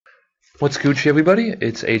What's Gucci, everybody?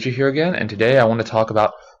 It's AJ here again, and today I want to talk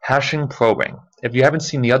about hashing probing. If you haven't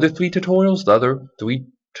seen the other three tutorials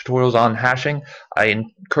on hashing, I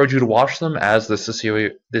encourage you to watch them as this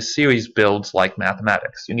series builds like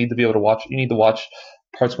mathematics. You need to watch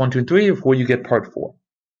parts 1, 2, and 3 before you get part 4.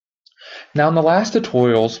 Now, in the last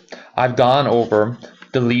tutorials, I've gone over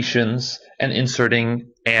deletions and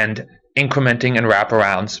inserting and incrementing and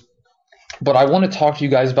wraparounds. But I want to talk to you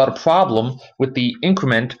guys about a problem with the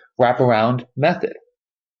increment wraparound method.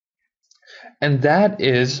 And that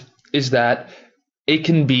is that it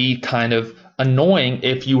can be kind of annoying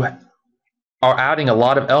if you are adding a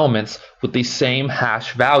lot of elements with the same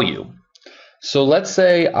hash value. So let's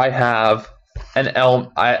say I have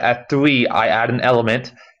at 3 I add an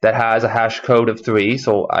element that has a hash code of 3.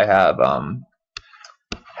 So I have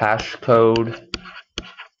hash code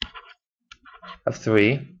of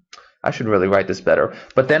 3. I should really write this better.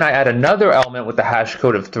 But then I add another element with the hash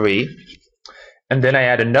code of 3. And then I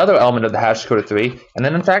add another element of the hash code of 3. And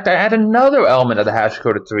then, in fact, I add another element of the hash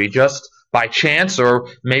code of 3 just by chance, or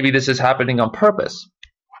maybe this is happening on purpose.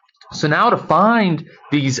 So now to find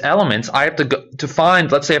these elements, I have to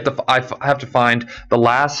find, let's say I have to find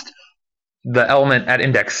the element at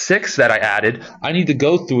index 6 that I added. I need to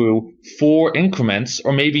go through 4 increments,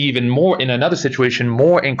 or maybe even more, in another situation,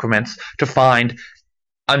 more increments to find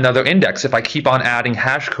another index if I keep on adding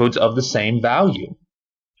hash codes of the same value.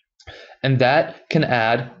 And that can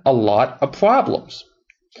add a lot of problems.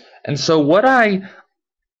 And so what I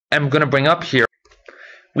am going to bring up here,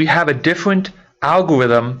 we have a different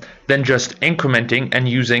algorithm than just incrementing and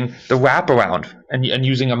using the wraparound and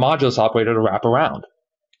using a modulus operator to wrap around.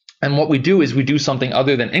 And what we do is we do something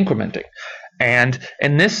other than incrementing. And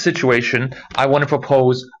in this situation, I want to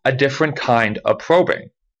propose a different kind of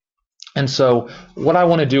probing. And so what I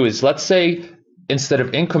want to do is, let's say instead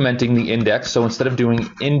of incrementing the index, so instead of doing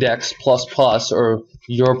index plus plus, or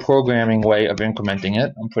your programming way of incrementing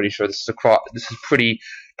it, I'm pretty sure this is pretty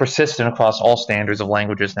persistent across all standards of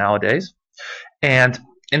languages nowadays. And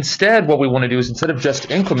instead, what we want to do is, instead of just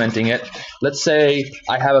incrementing it, let's say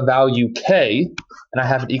I have a value k and I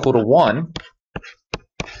have it equal to 1,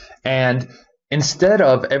 and instead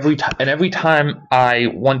of every time I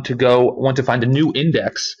want to find a new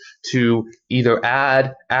index to either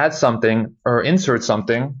add something or insert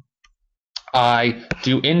something, I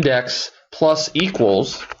do index plus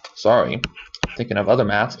equals, thinking of other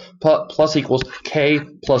maths, plus equals k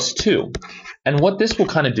plus 2. And what this will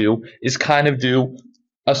kind of do is do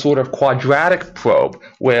a sort of quadratic probe,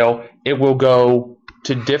 where it will go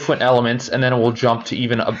to different elements and then it will jump to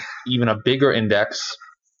even a bigger index.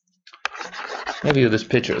 Maybe this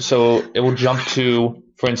picture. So it will jump to,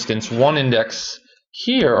 for instance, one index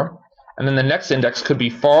here, and then the next index could be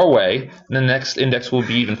far away, and the next index will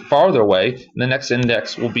be even farther away, and the next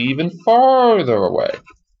index will be even farther away.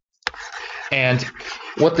 And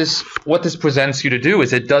what this presents you to do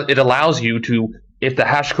is it allows you to, if the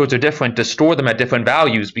hash codes are different, to store them at different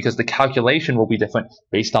values, because the calculation will be different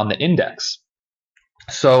based on the index.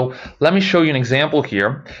 So let me show you an example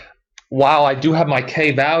here. While I do have my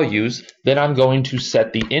k values, then I'm going to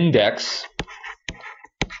set the index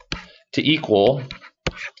to equal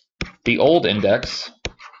the old index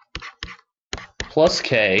plus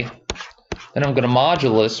k. Then I'm going to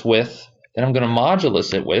modulus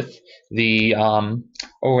it with the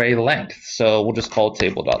array length. So we'll just call it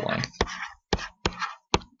table.length.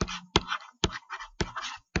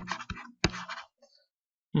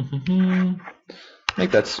 I'll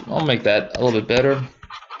make that a little bit better.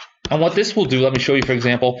 And what this will do, let me show you, for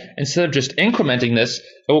example, instead of just incrementing this,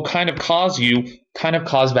 it will kind of cause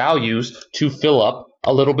values to fill up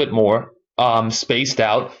a little bit more, spaced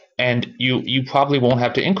out, and you probably won't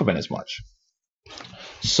have to increment as much.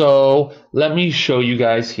 So let me show you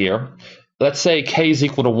guys here. Let's say k is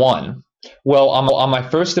equal to 1. Well, on my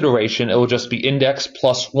first iteration, it will just be index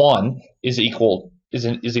plus 1 is equal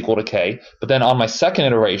to k. But then on my second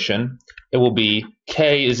iteration, it will be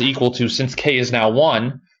k is equal to, since k is now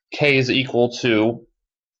 1, k is equal to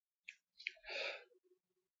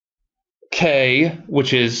k,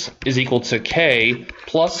 which is equal to k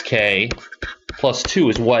plus 2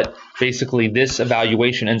 is what basically this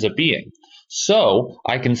evaluation ends up being. So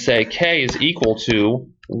I can say k is equal to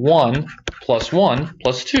 1 plus 1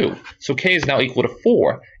 plus 2. So k is now equal to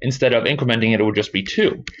 4. Instead of incrementing it, it would just be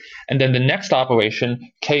 2. And then the next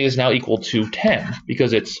operation, k is now equal to 10,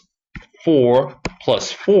 because it's 4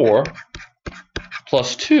 plus 4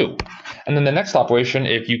 plus 2. And then the next operation,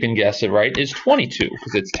 if you can guess it right, is 22,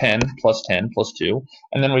 because it's 10 plus 2.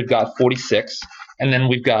 And then we've got 46, and then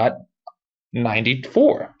we've got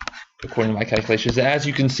 94. according to my calculations. As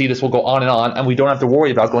you can see, this will go on, and we don't have to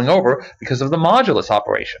worry about going over because of the modulus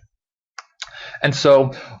operation. And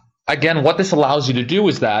so, again, what this allows you to do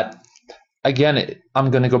is that, again, I'm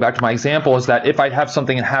going to go back to my example, is that if I have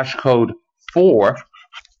something in hash code 4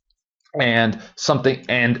 and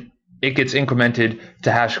it gets incremented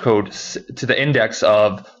to hash code to the index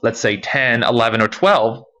of, let's say, 10, 11, or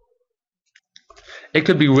 12, it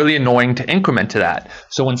could be really annoying to increment to that.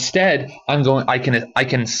 So instead, I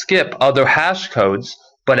can skip other hash codes,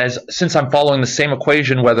 but since I'm following the same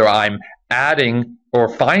equation, whether I'm adding or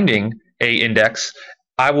finding a index,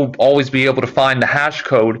 I will always be able to find the hash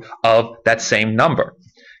code of that same number.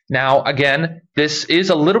 Now, again, this is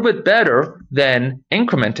a little bit better than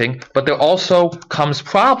incrementing, but there also comes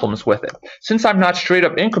problems with it. Since I'm not straight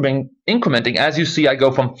up incrementing, as you see, I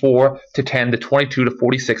go from 4 to 10 to 22 to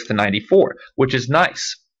 46 to 94, which is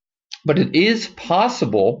nice. But it is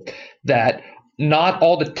possible that not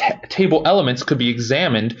all the table elements could be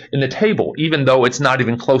examined in the table, even though it's not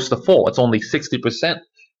even close to full. It's only 60%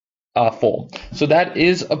 full. So that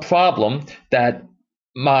is a problem that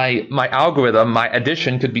my algorithm, my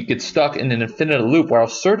addition, could get stuck in an infinite loop while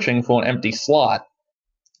searching for an empty slot.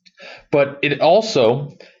 But it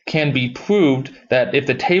also can be proved that if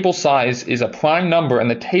the table size is a prime number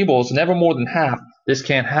and the table is never more than half, this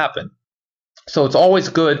can't happen. So it's always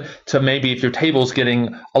good to, maybe if your table is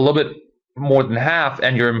getting a little bit more than half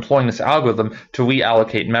and you're employing this algorithm, to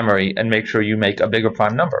reallocate memory and make sure you make a bigger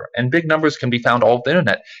prime number. And big numbers can be found all over the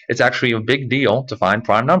internet. It's actually a big deal to find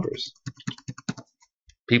prime numbers.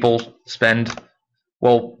 People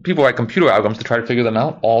write computer algorithms to try to figure them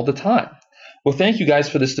out all the time. Well, thank you guys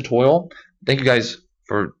for this tutorial. Thank you guys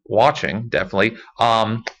for watching, definitely.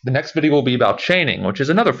 The next video will be about chaining, which is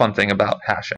another fun thing about hashing.